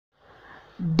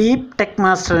Deep tech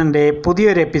മാസ്റ്ററിൻ്റെ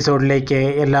പുതിയൊരു എപ്പിസോഡിലേക്ക്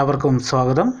എല്ലാവർക്കും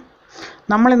സ്വാഗതം.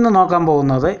 നമ്മളിന്ന് നോക്കാൻ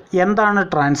പോകുന്നത് എന്താണ്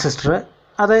ട്രാൻസിസ്റ്റർ,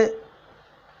 അത്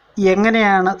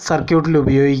എങ്ങനെയാണ് സർക്യൂട്ടിൽ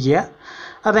ഉപയോഗിക്കുക,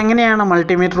 അതെങ്ങനെയാണ്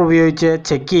മൾട്ടിമീറ്റർ ഉപയോഗിച്ച്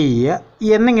ചെക്ക് ചെയ്യുക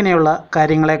എന്നിങ്ങനെയുള്ള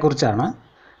കാര്യങ്ങളെക്കുറിച്ചാണ്.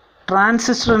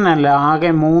 ട്രാൻസിസ്റ്ററിനല്ല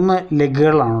ആകെ 3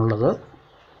 ലെഗുകളാണുള്ളത്.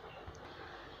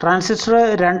 ട്രാൻസിസ്റ്റർ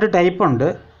 2 ടൈപ്പുണ്ട്.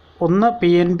 ഒന്ന്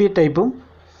PNP ടൈപ്പും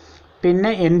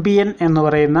പിന്നെ NPN എന്ന്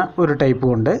പറയുന്ന ഒരു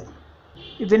ടൈപ്പും ഉണ്ട്.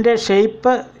 ഇതിൻ്റെ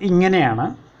ഷേപ്പ് ഇങ്ങനെയാണ്.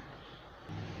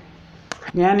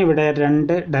 ഞാനിവിടെ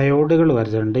 2 ഡയോഡുകൾ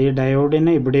വരച്ചിട്ടുണ്ട്. ഈ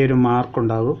ഡയോഡിന് ഇവിടെ ഒരു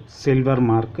മാർക്കുണ്ടാകും, സിൽവർ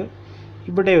മാർക്ക്.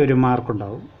 ഇവിടെ ഒരു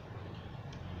മാർക്കുണ്ടാകും.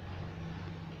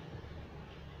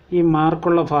 ഈ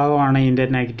മാർക്കുള്ള ഭാഗമാണ് ഇതിൻ്റെ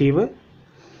നെഗറ്റീവ്,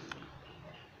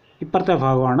 ഇപ്പുറത്തെ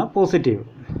ഭാഗമാണ് പോസിറ്റീവ്.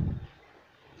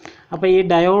 അപ്പോൾ ഈ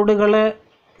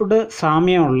ഡയോഡുകളോട്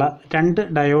സാമ്യമുള്ള 2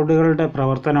 ഡയോഡുകളുടെ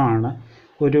പ്രവർത്തനമാണ്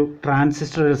ഒരു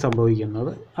ട്രാൻസിസ്റ്ററിൽ സംഭവിക്കുന്നത്.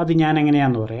 അത് ഞാൻ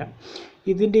എങ്ങനെയാണെന്ന് പറയാം.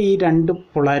 ഇതിൻ്റെ ഈ 2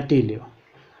 പൊളാരിറ്റി ഇല്ലയോ,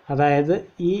 അതായത്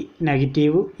ഈ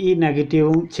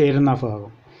നെഗറ്റീവും ചേരുന്ന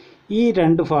ഭാഗം, ഈ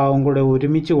 2 ഭാഗവും കൂടെ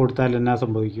ഒരുമിച്ച് കൊടുത്താൽ എന്നാ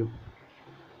സംഭവിക്കും?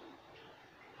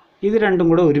 ഇത് രണ്ടും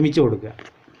കൂടെ ഒരുമിച്ച് കൊടുക്കുക.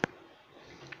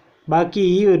 ബാക്കി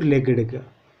ഈ ഒരു ലെഗ് എടുക്കുക,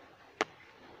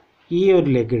 ഈ ഒരു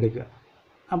ലെഗ് എടുക്കുക.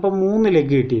 അപ്പോൾ 3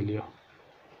 ലെഗ് കിട്ടിയില്ലയോ?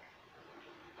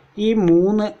 ഈ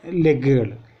 3 ലെഗുകൾ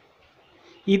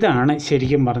ഇതാണ്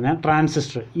ശരിക്കും പറഞ്ഞാൽ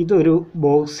ട്രാൻസിസ്റ്റർ. ഇതൊരു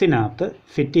ബോക്സിനകത്ത്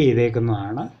ഫിറ്റ്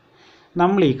ചെയ്തേക്കുന്നതാണ്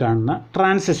നമ്മൾ ഈ കാണുന്ന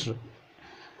ട്രാൻസിസ്റ്റർ.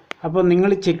 അപ്പോൾ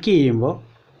നിങ്ങൾ ചെക്ക് ചെയ്യുമ്പോൾ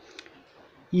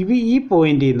ഈ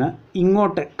പോയിൻ്റിൽ നിന്ന്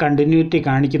ഇങ്ങോട്ട് കണ്ടിന്യൂറ്റി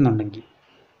കാണിക്കുന്നുണ്ടെങ്കിൽ,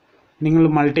 നിങ്ങൾ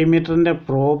മൾട്ടിമീറ്ററിൻ്റെ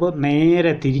പ്രോബ്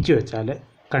നേരെ തിരിച്ചു വെച്ചാൽ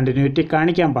കണ്ടിന്യൂറ്റി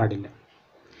കാണിക്കാൻ പാടില്ല,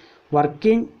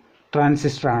 വർക്കിംഗ്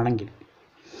ട്രാൻസിസ്റ്റർ ആണെങ്കിൽ.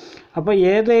 അപ്പോൾ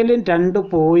ഏതെങ്കിലും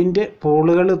 2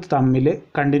 പോളുകൾ തമ്മിൽ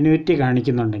കണ്ടിന്യൂറ്റി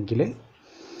കാണിക്കുന്നുണ്ടെങ്കിൽ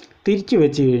തിരിച്ചു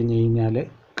വെച്ച് കഴിഞ്ഞ് കഴിഞ്ഞാൽ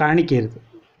കാണിക്കരുത്.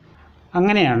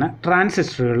 അങ്ങനെയാണ്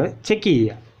ട്രാൻസിസ്റ്ററുകൾ ചെക്ക്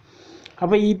ചെയ്യുക.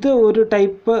 അപ്പോൾ ഇത് ഒരു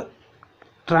ടൈപ്പ്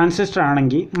ട്രാൻസിസ്റ്റർ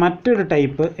ആണെങ്കിൽ മറ്റൊരു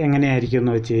ടൈപ്പ് എങ്ങനെയായിരിക്കും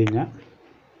എന്ന് വെച്ച് കഴിഞ്ഞാൽ,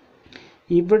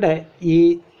 ഇവിടെ ഈ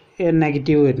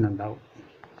നെഗറ്റീവ് വരുന്നുണ്ടാവും.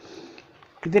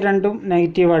 ഇത് രണ്ടും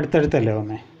നെഗറ്റീവ് അടുത്തടുത്തല്ലേ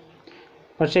വന്നേ,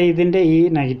 പക്ഷേ ഇതിൻ്റെ ഈ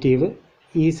നെഗറ്റീവ്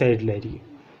ഈ സൈഡിലായിരിക്കും.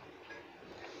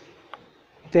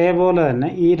 ഇതേപോലെ തന്നെ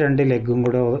ഈ 2 ലെഗും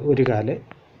കൂടെ ഒരു കാല്,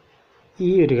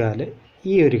 ഈ ഒരു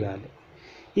കാല്.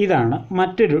 ഇതാണ്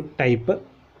മറ്റൊരു ടൈപ്പ്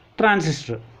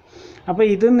ട്രാൻസിസ്റ്റർ. അപ്പോൾ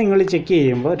ഇത് നിങ്ങൾ ചെക്ക്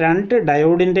ചെയ്യുമ്പോൾ 2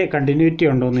 ഡയോഡിൻ്റെ കണ്ടിന്യൂറ്റി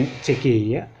ഉണ്ടോ എന്ന് ചെക്ക്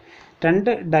ചെയ്യുക.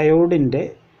 2 ഡയോഡിൻ്റെ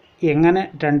എങ്ങനെ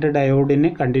 2 ഡയോഡിന്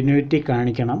കണ്ടിന്യൂറ്റി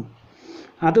കാണിക്കണം,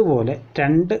 അതുപോലെ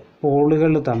 2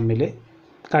 പോളുകൾ തമ്മിൽ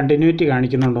കണ്ടിന്യൂറ്റി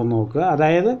കാണിക്കുന്നുണ്ടോ എന്ന് നോക്കുക.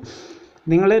 അതായത്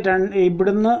നിങ്ങൾ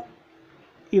ഇവിടുന്ന്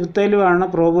ഇവത്തേലുമാണ്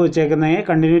പ്രോബ് വെച്ചേക്കുന്നതെങ്കിൽ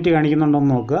കണ്ടിന്യൂറ്റി കാണിക്കുന്നുണ്ടോ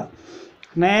എന്ന് നോക്കുക.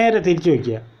 നേരെ തിരിച്ചു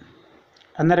വയ്ക്കുക,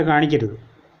 അന്നേരം കാണിക്കരുത്.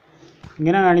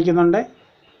 ഇങ്ങനെ കാണിക്കുന്നുണ്ട്,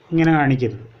 ഇങ്ങനെ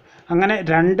കാണിക്കരുത്. അങ്ങനെ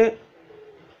 2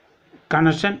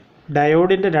 കണക്ഷൻ,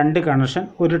 ഡയോഡിൻ്റെ 2 കണക്ഷൻ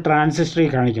ഒരു ട്രാൻസിസ്റ്ററിൽ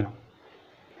കാണിക്കണം.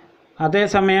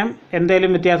 അതേസമയം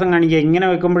എന്തെങ്കിലും വ്യത്യാസം കാണിക്കുക, ഇങ്ങനെ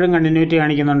വയ്ക്കുമ്പോഴും കണ്ടിന്യൂറ്റി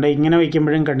കാണിക്കുന്നുണ്ട്, ഇങ്ങനെ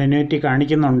വയ്ക്കുമ്പോഴും കണ്ടിന്യൂറ്റി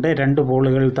കാണിക്കുന്നുണ്ട് 2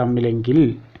 പോളുകൾ തമ്മിലെങ്കിൽ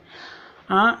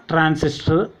ആ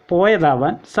ട്രാൻസിസ്റ്റർ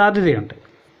പോയതാവാൻ സാധ്യതയുണ്ട്.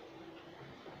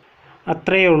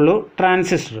 അത്രയേ ഉള്ളൂ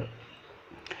ട്രാൻസിസ്റ്റർ.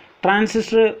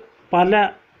 ട്രാൻസിസ്റ്റർ പല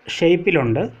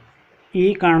ഷേപ്പിലുണ്ട്. ഈ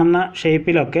കാണുന്ന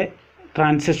ഷേപ്പിലൊക്കെ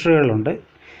ട്രാൻസിസ്റ്ററുകളുണ്ട്.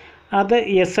 അത്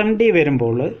SMD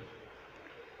വരുമ്പോൾ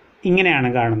ഇങ്ങനെയാണ്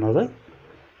കാണുന്നത്.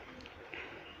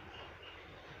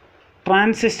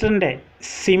 ട്രാൻസിസ്റ്ററിൻ്റെ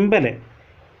സിമ്പൽ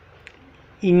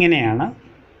ഇങ്ങനെയാണ്.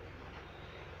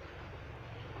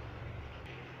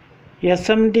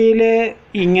 SMDയിൽ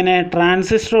ഇങ്ങനെ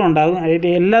ട്രാൻസിസ്റ്ററും ഉണ്ടാകും. അതിൽ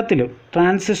എല്ലാത്തിലും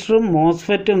ട്രാൻസിസ്റ്ററും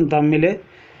മോസ്ഫെറ്റും തമ്മിൽ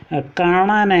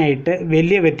കാണാനായിട്ട്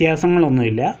വലിയ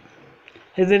വ്യത്യാസങ്ങളൊന്നുമില്ല.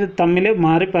 ഇത് തമ്മിൽ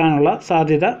മാറിപ്പോകാനുള്ള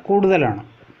സാധ്യത കൂടുതലാണ്.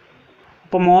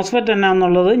 അപ്പോൾ മോസ്ഫെറ്റ്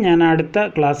എന്നാന്നുള്ളത് ഞാൻ അടുത്ത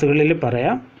ക്ലാസ്സുകളിൽ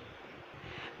പറയാം.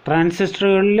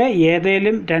 ട്രാൻസിസ്റ്ററുകളിലെ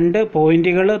ഏതെങ്കിലും 2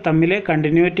 പോയിൻറ്റുകൾ തമ്മിൽ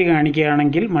കണ്ടിന്യൂറ്റി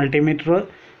കാണിക്കുകയാണെങ്കിൽ മൾട്ടിമീറ്റർ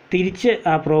തിരിച്ച്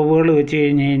ആ പ്രോബുകൾ വെച്ച്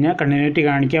കഴിഞ്ഞ് കഴിഞ്ഞാൽ കണ്ടിന്യൂറ്റി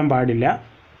കാണിക്കാൻ പാടില്ല.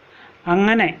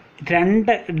 അങ്ങനെ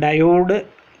 2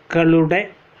 ഡയോഡുകളുടെ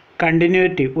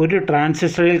കണ്ടിന്യൂറ്റി ഒരു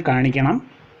ട്രാൻസിസ്റ്ററിൽ കാണിക്കണം.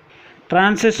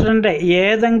 ട്രാൻസിസ്റ്ററിൻ്റെ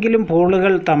ഏതെങ്കിലും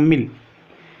പോളുകൾ തമ്മിൽ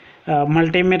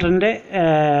മൾട്ടിമീറ്ററിൻ്റെ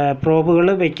പ്രോബുകൾ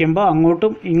വയ്ക്കുമ്പോൾ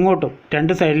അങ്ങോട്ടും ഇങ്ങോട്ടും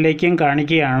 2 സൈഡിലേക്കും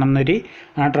കാണിക്കുകയാണെന്നൊരു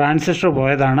ആ ട്രാൻസിസ്റ്റർ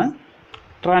പോയതാണ്.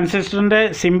 ട്രാൻസിസ്റ്ററിൻ്റെ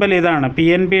സിമ്പൽ ഇതാണ്.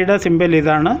 PNPയുടെ സിമ്പൽ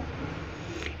ഇതാണ്.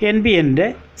 NPNൻ്റെ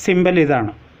സിമ്പൽ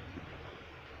ഇതാണ്.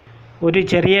 ഒരു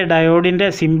ചെറിയ ഡയോഡിൻ്റെ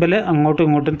സിമ്പൽ അങ്ങോട്ടും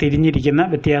ഇങ്ങോട്ടും തിരിഞ്ഞിരിക്കുന്ന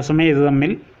വ്യത്യാസമേ ഇത്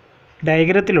തമ്മിൽ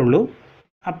ഡയഗ്രത്തിലുള്ളൂ.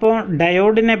 അപ്പോൾ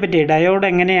ഡയോഡ്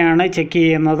എങ്ങനെയാണ് ചെക്ക്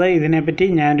ചെയ്യുന്നത്, ഇതിനെപ്പറ്റി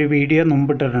ഞാനൊരു വീഡിയോ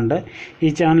മുമ്പിട്ടിട്ടുണ്ട്. ഈ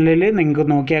ചാനലിൽ നിങ്ങൾക്ക്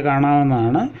നോക്കിയാൽ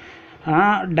കാണാവുന്നതാണ്. ആ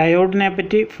ഡയോഡിനെ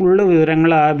പറ്റി ഫുള്ള്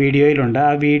വിവരങ്ങൾ ആ വീഡിയോയിലുണ്ട്.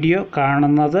 ആ വീഡിയോ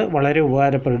കാണുന്നത് വളരെ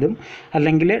ഉപകാരപ്പെടും.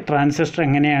 അല്ലെങ്കിൽ ട്രാൻസിസ്റ്റർ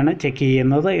എങ്ങനെയാണ് ചെക്ക്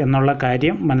ചെയ്യുന്നത് എന്നുള്ള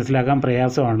കാര്യം മനസ്സിലാക്കാൻ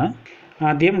പ്രയാസമാണ്.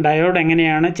 ആദ്യം ഡയോഡ്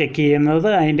എങ്ങനെയാണ് ചെക്ക് ചെയ്യുന്നത്,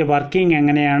 അതിൻ്റെ വർക്കിംഗ്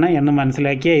എങ്ങനെയാണ് എന്ന്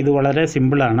മനസ്സിലാക്കിയാൽ ഇത് വളരെ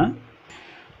സിമ്പിളാണ്.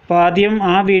 അപ്പോൾ ആദ്യം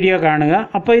ആ വീഡിയോ കാണുക.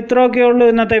 അപ്പോൾ ഇത്രയൊക്കെ ഉള്ളൂ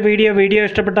ഇന്നത്തെ വീഡിയോ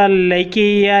ഇഷ്ടപ്പെട്ടാൽ ലൈക്ക്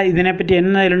ചെയ്യുക. ഇതിനെപ്പറ്റി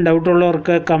എന്തെങ്കിലും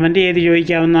ഡൗട്ടുള്ളവർക്ക് കമൻറ്റ് ചെയ്ത്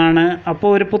ചോദിക്കാവുന്നതാണ്.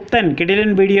 അപ്പോൾ ഒരു പുത്തൻ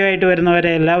കിടിലൻ വീഡിയോ ആയിട്ട്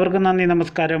വരുന്നവരെ എല്ലാവർക്കും നന്ദി,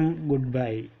 നമസ്കാരം, ഗുഡ്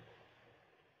ബൈ.